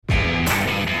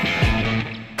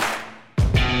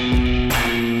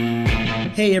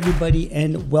Hey everybody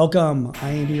and welcome. I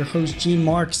am your host Gene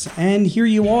Marks and here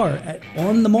you are at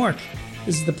On the Mark.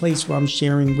 This is the place where I'm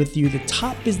sharing with you the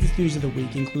top business news of the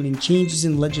week, including changes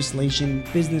in legislation,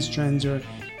 business trends, or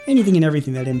anything and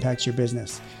everything that impacts your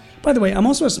business. By the way, I'm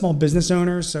also a small business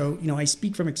owner, so I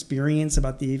speak from experience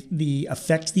about the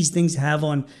effects these things have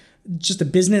on just a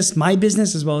business, my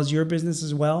business, as well as your business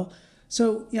as well.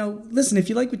 So, listen, if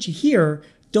you like what you hear,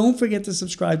 don't forget to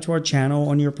subscribe to our channel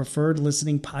on your preferred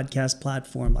listening podcast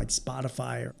platform like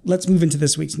Spotify. Let's move into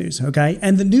this week's news, okay?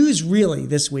 And the news really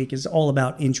this week is all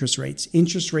about interest rates.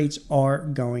 Interest rates are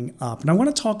going up. And I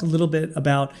want to talk a little bit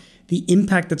about the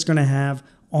impact that's going to have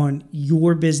on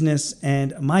your business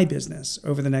and my business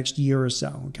over the next year or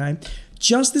so, okay?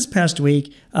 Just this past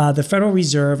week, the Federal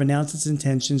Reserve announced its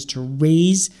intentions to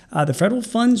raise the federal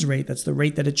funds rate, that's the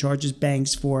rate that it charges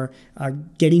banks for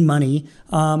getting money,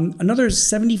 another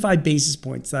 75 basis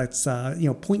points. That's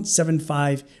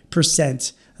 0.75%,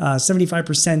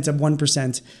 75% of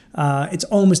 1%. It's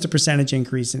almost a percentage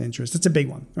increase in interest. It's a big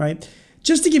one, right?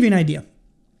 Just to give you an idea,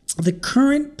 the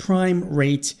current prime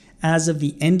rate as of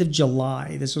the end of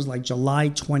July, this was like July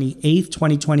 28th,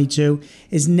 2022,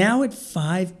 is now at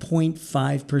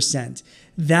 5.5%.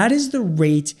 That is the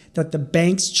rate that the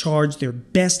banks charge their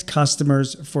best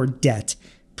customers for debt.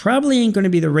 Probably ain't going to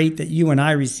be the rate that you and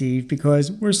I receive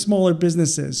because we're smaller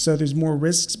businesses, so there's more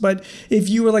risks. But if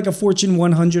you were like a Fortune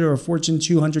 100 or a Fortune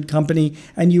 200 company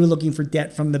and you were looking for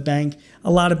debt from the bank,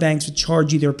 a lot of banks would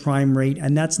charge you their prime rate,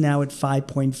 and that's now at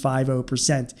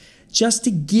 5.50%. Just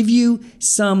to give you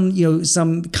some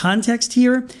context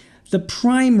here, the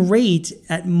prime rate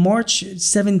at March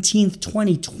 17th,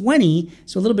 2020,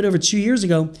 so a little bit over 2 years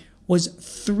ago, was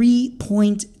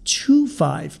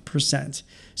 3.25%.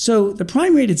 So the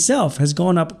prime rate itself has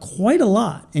gone up quite a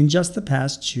lot in just the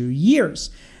past 2 years.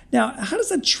 Now, how does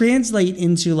that translate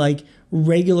into like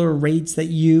regular rates that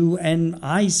you and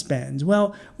I spend?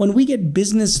 Well, when we get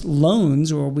business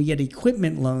loans or we get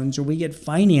equipment loans or we get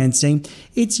financing,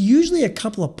 it's usually a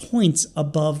couple of points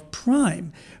above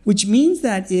prime, which means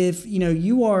that if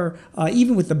you are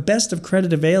even with the best of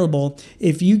credit available,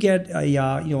 if you get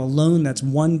a loan that's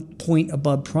 1 point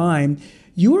above prime,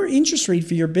 your interest rate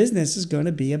for your business is going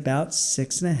to be about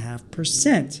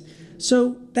 6.5%.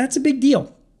 So that's a big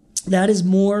deal. That is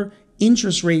more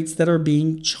interest rates that are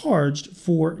being charged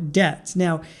for debt.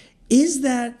 Now, is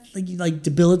that like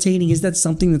debilitating? Is that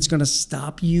something that's going to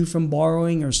stop you from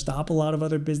borrowing or stop a lot of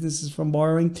other businesses from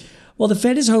borrowing? Well, the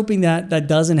Fed is hoping that that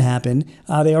doesn't happen.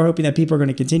 They are hoping that people are going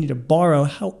to continue to borrow.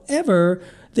 However,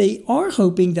 they are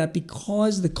hoping that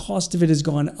because the cost of it has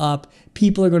gone up,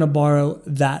 people are going to borrow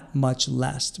that much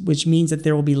less, which means that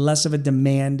there will be less of a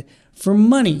demand for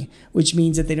money, which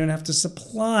means that they don't have to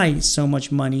supply so much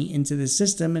money into the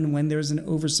system. And when there's an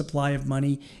oversupply of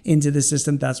money into the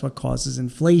system, that's what causes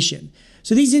inflation.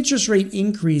 So these interest rate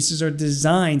increases are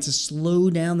designed to slow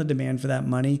down the demand for that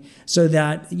money so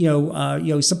that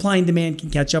supply and demand can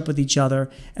catch up with each other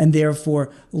and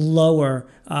therefore lower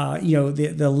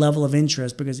the level of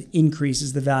interest because it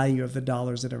increases the value of the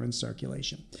dollars that are in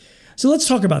circulation. So let's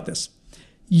talk about this.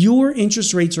 Your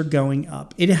interest rates are going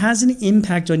up. It has an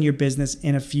impact on your business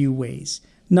in a few ways.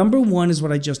 Number one is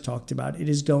what I just talked about. It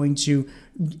is going to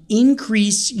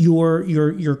increase your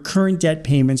current debt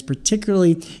payments,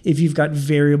 particularly if you've got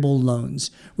variable loans,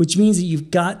 which means that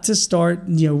you've got to start,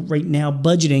 right now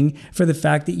budgeting for the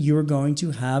fact that you're going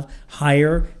to have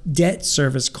higher debt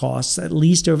service costs, at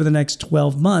least over the next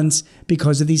 12 months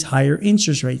because of these higher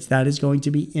interest rates. That is going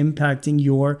to be impacting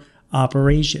your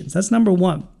operations. That's number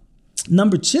one.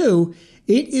 Number two,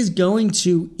 it is going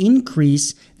to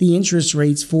increase the interest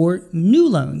rates for new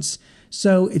loans.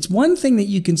 So it's one thing that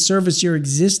you can service your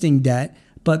existing debt,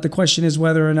 but the question is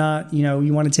whether or not, you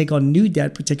want to take on new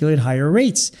debt, particularly at higher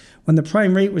rates. When the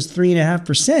prime rate was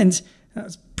 3.5%, that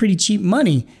was pretty cheap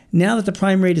money. Now that the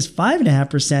prime rate is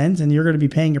 5.5% and you're going to be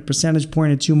paying a percentage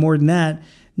point or two more than that,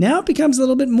 now it becomes a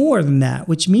little bit more than that,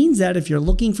 which means that if you're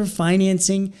looking for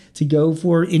financing to go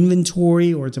for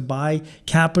inventory or to buy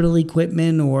capital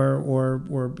equipment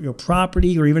or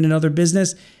property or even another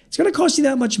business, it's going to cost you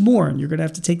that much more. And you're going to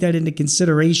have to take that into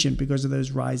consideration because of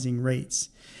those rising rates.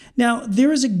 Now,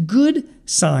 there is a good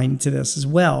sign to this as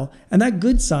well. And that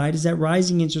good side is that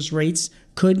rising interest rates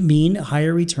could mean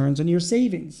higher returns on your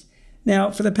savings.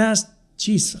 Now, for the past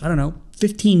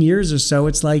 15 years or so,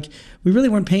 it's like we really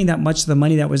weren't paying that much of the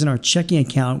money that was in our checking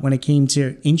account when it came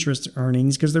to interest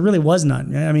earnings because there really was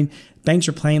none. I mean, banks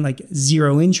are paying like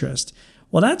zero interest.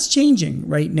 Well, that's changing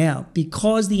right now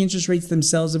because the interest rates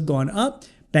themselves have gone up.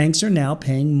 Banks are now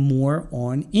paying more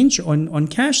on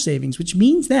cash savings, which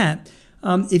means that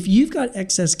if you've got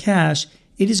excess cash,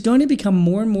 it is going to become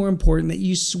more and more important that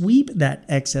you sweep that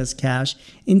excess cash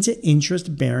into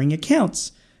interest-bearing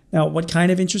accounts. Now, what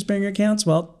kind of interest-bearing accounts?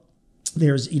 Well,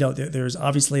 there's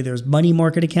obviously money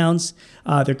market accounts.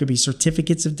 There could be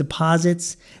certificates of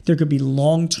deposits. There could be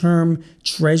long-term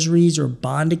treasuries or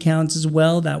bond accounts as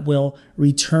well that will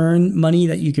return money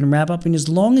that you can wrap up. And as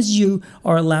long as you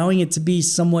are allowing it to be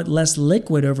somewhat less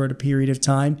liquid over a period of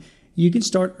time, you can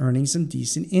start earning some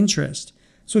decent interest.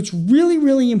 So it's really,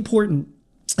 really important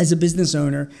as a business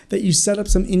owner that you set up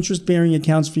some interest-bearing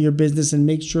accounts for your business and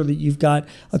make sure that you've got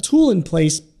a tool in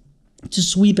place to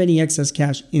sweep any excess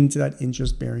cash into that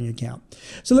interest-bearing account.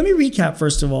 So let me recap,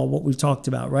 first of all, what we've talked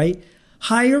about, right?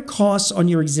 Higher costs on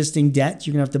your existing debt,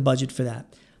 you're going to have to budget for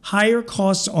that. Higher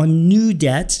costs on new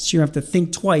debt, so you have to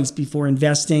think twice before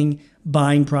investing,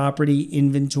 buying property,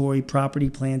 inventory,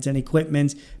 property, plant, and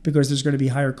equipment, because there's going to be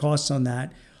higher costs on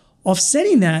that.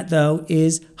 Offsetting that, though,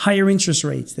 is higher interest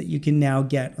rates that you can now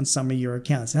get on some of your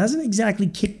accounts. It hasn't exactly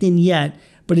kicked in yet,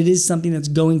 but it is something that's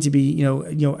going to be,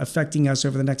 affecting us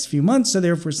over the next few months. So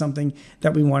therefore, something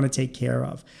that we want to take care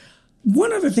of.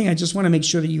 One other thing I just want to make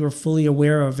sure that you are fully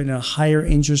aware of in a higher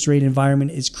interest rate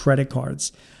environment is credit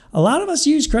cards. A lot of us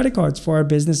use credit cards for our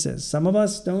businesses. Some of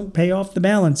us don't pay off the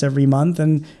balance every month,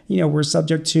 and we're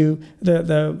subject to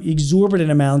the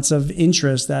exorbitant amounts of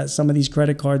interest that some of these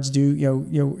credit cards do.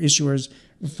 Issuers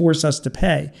force us to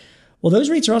pay. Well, those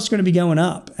rates are also going to be going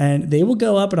up, and they will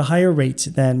go up at a higher rate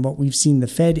than what we've seen the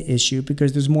Fed issue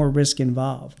because there's more risk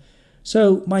involved.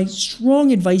 So my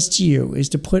strong advice to you is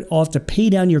to pay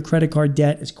down your credit card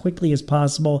debt as quickly as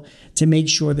possible to make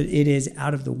sure that it is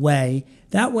out of the way.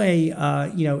 That way,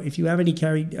 if you have any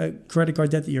credit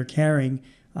card debt that you're carrying,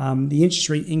 the interest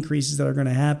rate increases that are going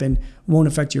to happen won't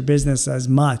affect your business as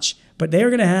much, but they are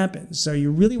going to happen. So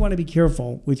you really want to be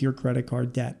careful with your credit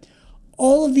card debt.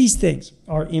 All of these things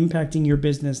are impacting your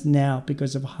business now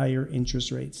because of higher interest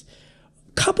rates.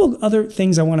 A couple of other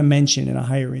things I want to mention in a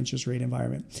higher interest rate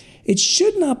environment. It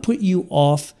should not put you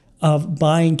off of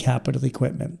buying capital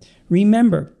equipment.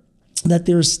 Remember that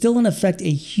there is still in effect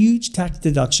a huge tax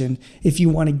deduction if you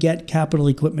want to get capital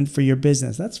equipment for your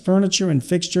business. That's furniture and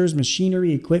fixtures,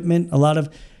 machinery, equipment, a lot of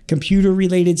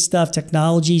computer-related stuff,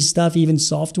 technology stuff, even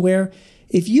software.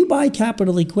 If you buy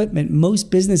capital equipment, most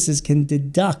businesses can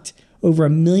deduct over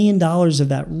 $1 million of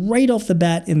that right off the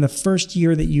bat in the first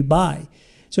year that you buy.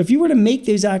 So if you were to make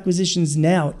those acquisitions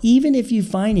now, even if you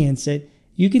finance it,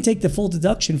 you can take the full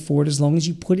deduction for it as long as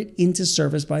you put it into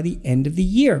service by the end of the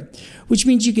year, which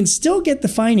means you can still get the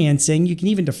financing. You can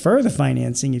even defer the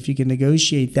financing if you can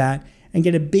negotiate that and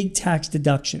get a big tax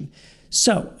deduction.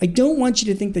 So I don't want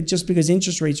you to think that just because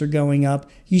interest rates are going up,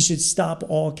 you should stop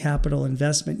all capital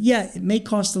investment. Yeah, it may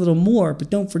cost a little more, but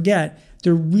don't forget,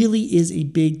 there really is a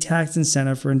big tax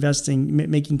incentive for investing,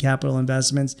 making capital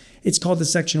investments. It's called the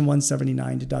Section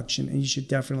 179 deduction, and you should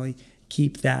definitely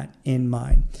keep that in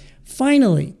mind.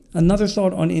 Finally, another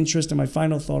thought on interest and my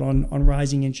final thought on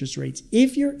rising interest rates.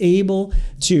 If you're able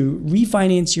to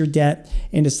refinance your debt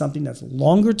into something that's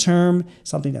longer term,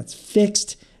 something that's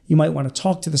fixed, you might want to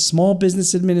talk to the Small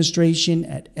Business Administration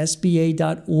at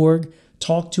SBA.org.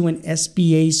 Talk to an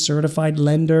SBA certified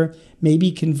lender,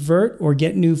 maybe convert or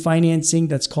get new financing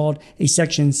that's called a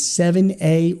Section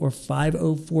 7A or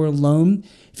 504 loan.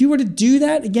 If you were to do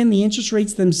that, again, the interest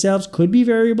rates themselves could be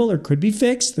variable or could be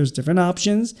fixed. There's different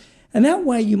options. And that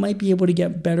way you might be able to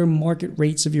get better market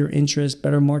rates of your interest,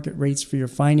 better market rates for your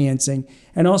financing.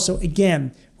 And also,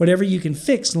 again, whatever you can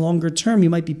fix longer term, you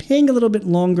might be paying a little bit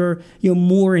longer,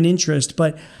 more in interest.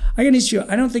 But I got an issue.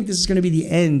 I don't think this is going to be the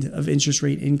end of interest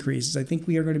rate increases. I think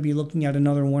we are going to be looking at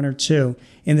another one or two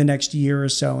in the next year or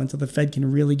so until the Fed can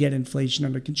really get inflation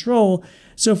under control.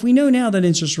 So if we know now that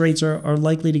interest rates are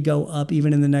likely to go up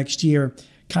even in the next year,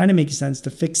 kind of makes sense to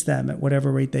fix them at whatever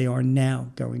rate they are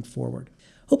now going forward.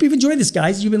 Hope you've enjoyed this,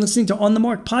 guys. You've been listening to On the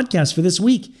Mark podcast for this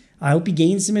week. I hope you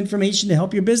gained some information to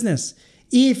help your business.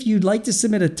 If you'd like to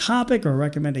submit a topic or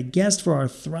recommend a guest for our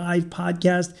Thrive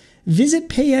podcast, visit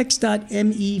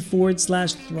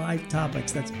payx.me/Thrive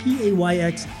Topics. That's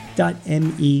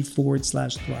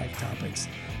payx.me/Thrive Topics.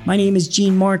 My name is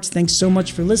Gene Marks. Thanks so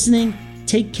much for listening.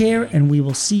 Take care, and we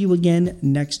will see you again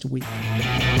next week.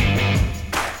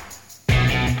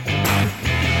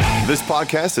 This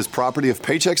podcast is property of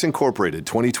Paychex Incorporated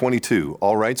 2022.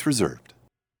 All rights reserved.